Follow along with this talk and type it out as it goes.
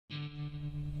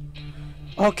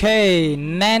Oke,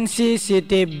 Nancy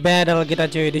City Battle kita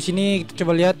cuy. Di sini kita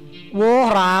coba lihat. Wow,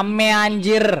 rame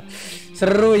anjir.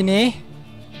 Seru ini.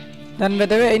 Dan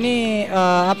BTW ini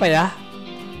apa ya?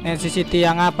 Nancy City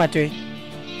yang apa cuy?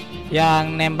 Yang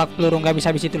nembak peluru nggak bisa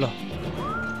habis itu loh.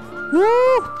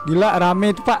 Gila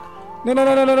rame itu, Pak.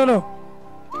 No.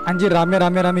 Anjir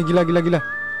rame gila.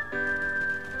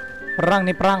 Perang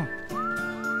nih, perang.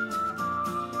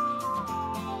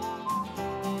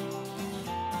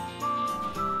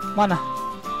 Mana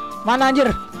anjir?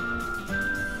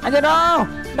 Anjir no,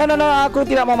 aku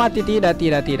tidak mau mati. Tidak.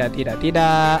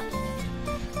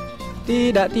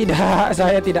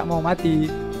 Saya tidak mau mati.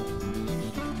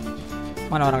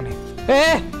 Mana orang nih?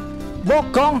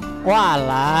 Bokong.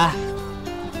 Walah.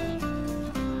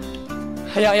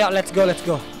 Ayo, let's go.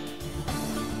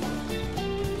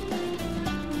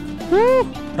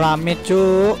 Rame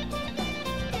cu.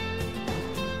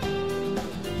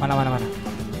 Mana?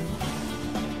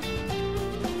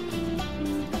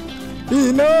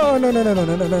 No.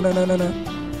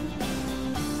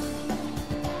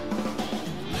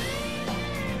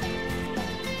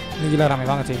 Ini gila rame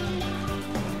banget sih.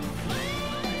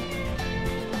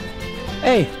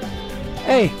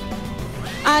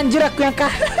 Anjir aku yang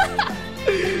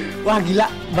Wah gila,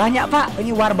 banyak Pak.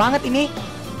 Ini war banget ini.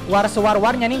 War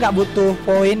sewar-warnya nih, nggak butuh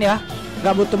poin ya.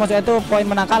 Nggak butuh, maksudnya itu poin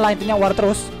menang kalah, intinya war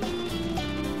terus.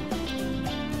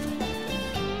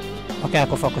 Oke,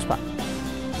 aku fokus Pak.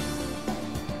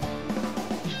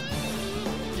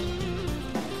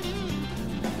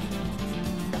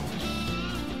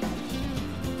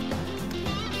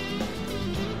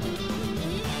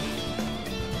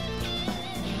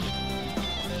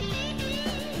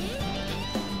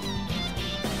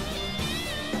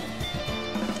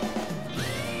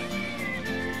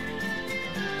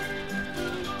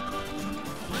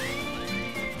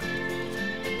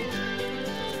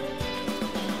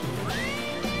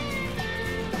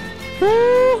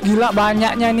 Gila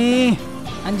banyaknya nih.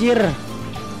 Anjir.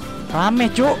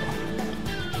 Rame, Cuk.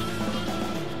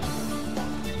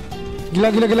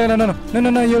 Gila.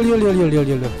 No, Yul.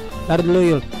 Lari dulu,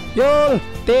 Yul.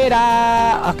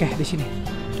 Tidak. Oke, di sini.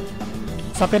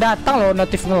 Sampai datang loh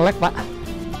notif nge-lag, Pak.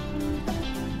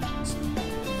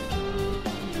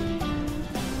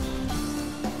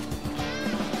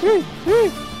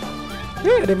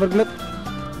 Ada yang bergelut.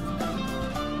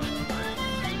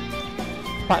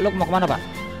 Pak, lu mau kemana, Pak?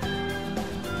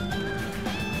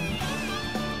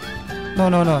 No,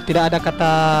 tidak ada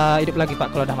kata hidup lagi Pak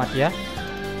kalau udah mati ya.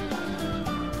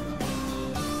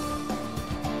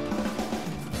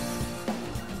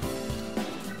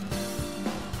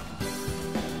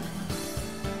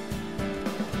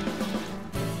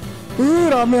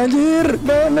 Rame anjir.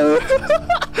 No.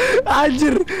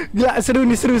 Anjir, gila seru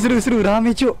nih, seru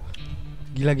rame cuk.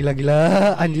 Gila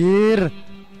anjir.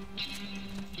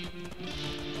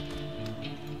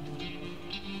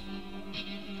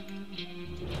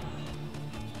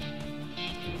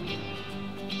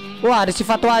 Wah, ada si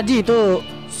Fatwa Haji itu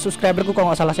subscriberku kalau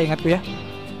nggak salah, saya ingatku ya.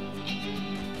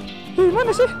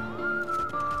 Mana sih?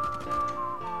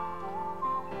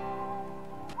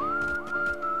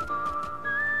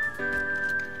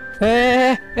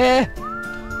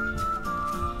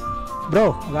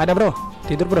 Bro, nggak ada bro.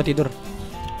 Tidur bro, tidur.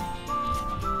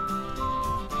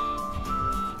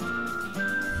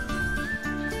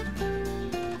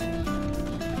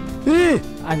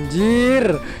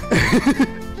 Anjir.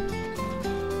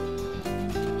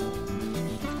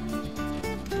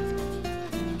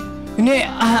 Ini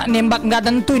nembak nggak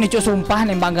tentu ini cuy, sumpah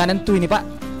nembak nggak tentu ini Pak.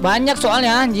 Banyak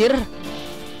soalnya anjir.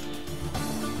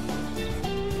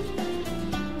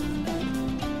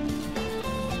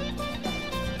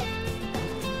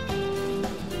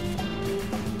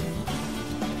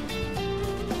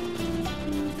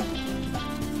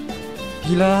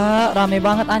 Gila, rame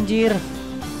banget anjir.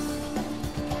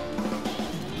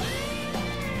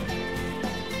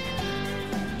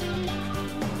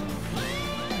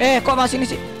 Kok masih ini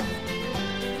sih?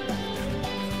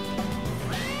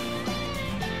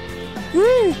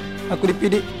 Aku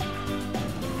dipidi.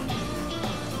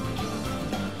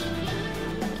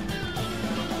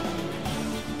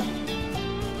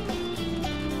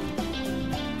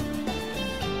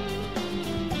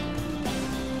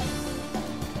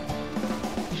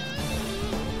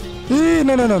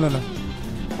 No.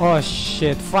 Oh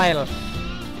shit, file.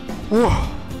 Wah.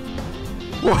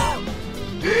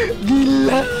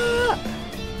 Gila.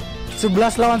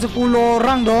 11 lawan 10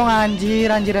 orang dong, anjir.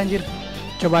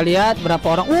 Coba lihat berapa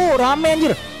orang. Rame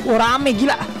anjir. Rame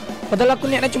gila. Padahal aku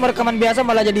niatnya cuma rekaman biasa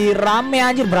malah jadi rame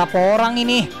anjir. Berapa orang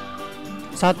ini?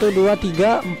 1, 2,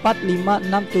 3, 4, 5,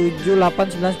 6, 7, 8,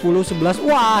 9, 10, 11.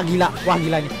 Wah gila, wah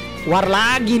gila nih. War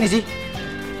lagi nih sih.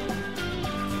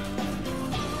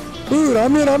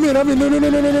 Rame.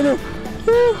 No.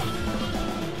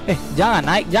 Jangan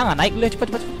naik dulu,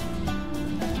 cepat.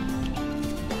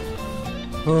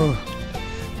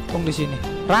 Tunggu di sini.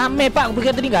 Rame Pak,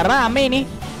 pikir tadi nggak rame ini.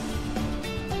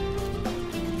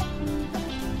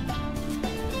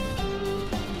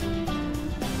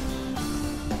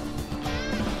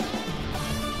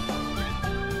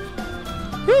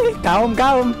 Kaum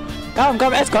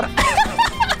eskor.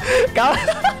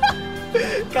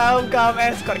 kaum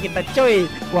eskor kita cuy.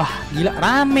 Wah gila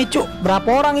rame cuk. Berapa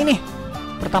orang ini?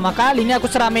 Pertama kali ini aku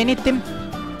serame ini tim.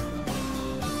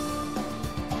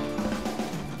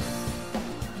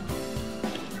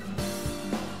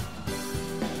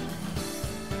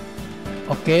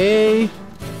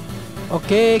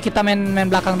 Oke, kita main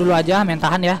belakang dulu aja, main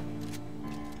tahan ya.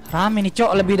 Rame nih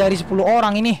cok, lebih dari 10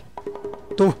 orang ini.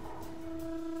 Tuh.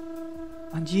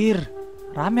 Anjir.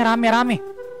 Rame.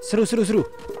 Seru.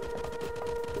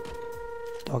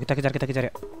 Oh, kita kejar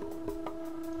ya.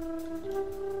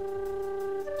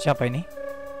 Siapa ini?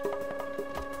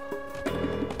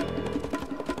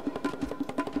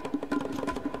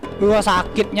 Wah,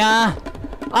 sakitnya.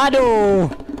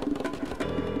 Aduh.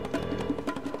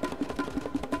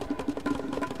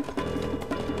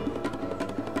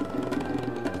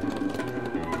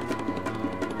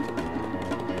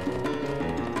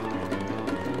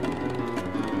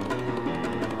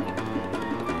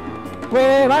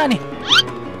 Weh, mana nih?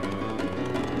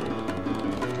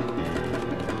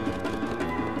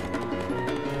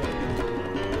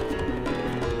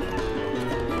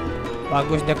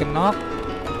 Bagus, dia kenok.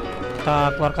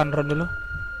 Kita keluarkan drone dulu.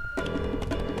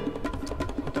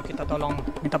 Untuk kita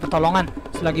minta pertolongan.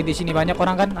 Selagi di sini banyak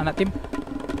orang kan, anak tim.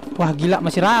 Wah, gila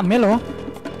masih rame loh.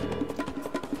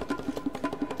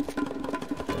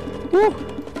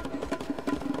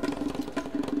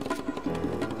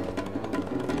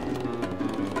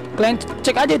 Kalian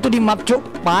cek aja itu di map cuk.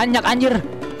 Banyak anjir.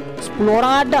 10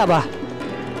 orang ada bah.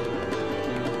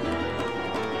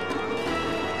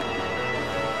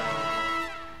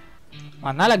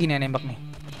 Mana lagi nih yang nembak nih?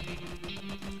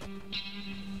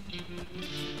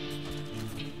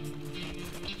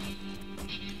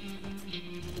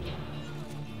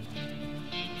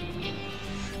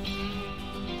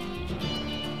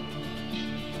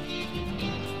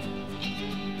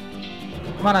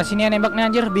 Mana sini yang nembak nih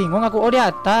anjir? Bingung aku. Oh di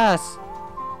atas.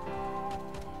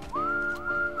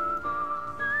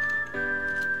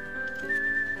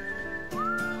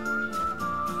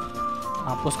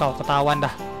 Hapus kau, ketahuan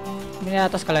dah. Ini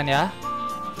atas kalian ya.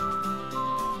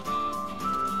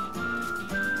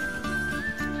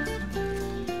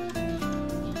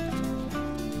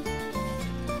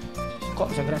 Kok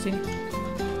bisa gerak sini?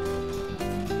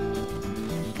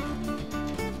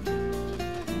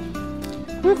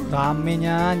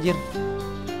 Ramenya anjir.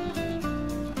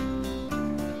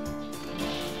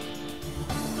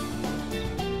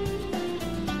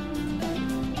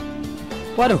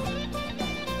 Waduh.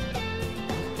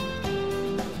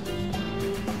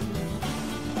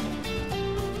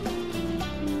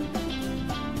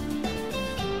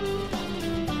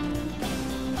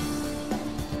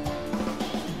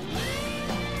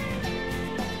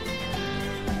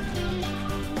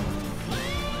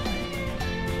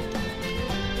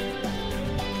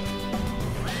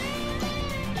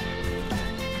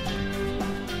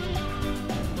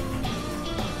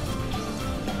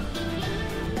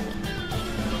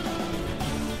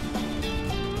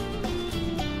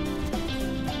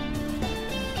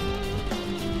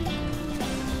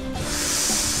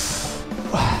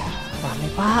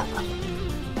 Pak,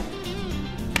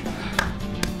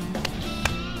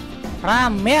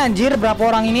 rame anjir. Berapa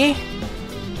orang ini?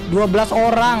 12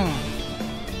 orang.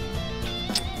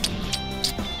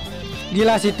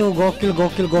 Gila situ, gokil.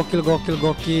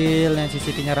 Yang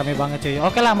CCTV-nya rame banget cuy.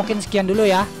 Oke lah, mungkin sekian dulu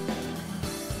ya.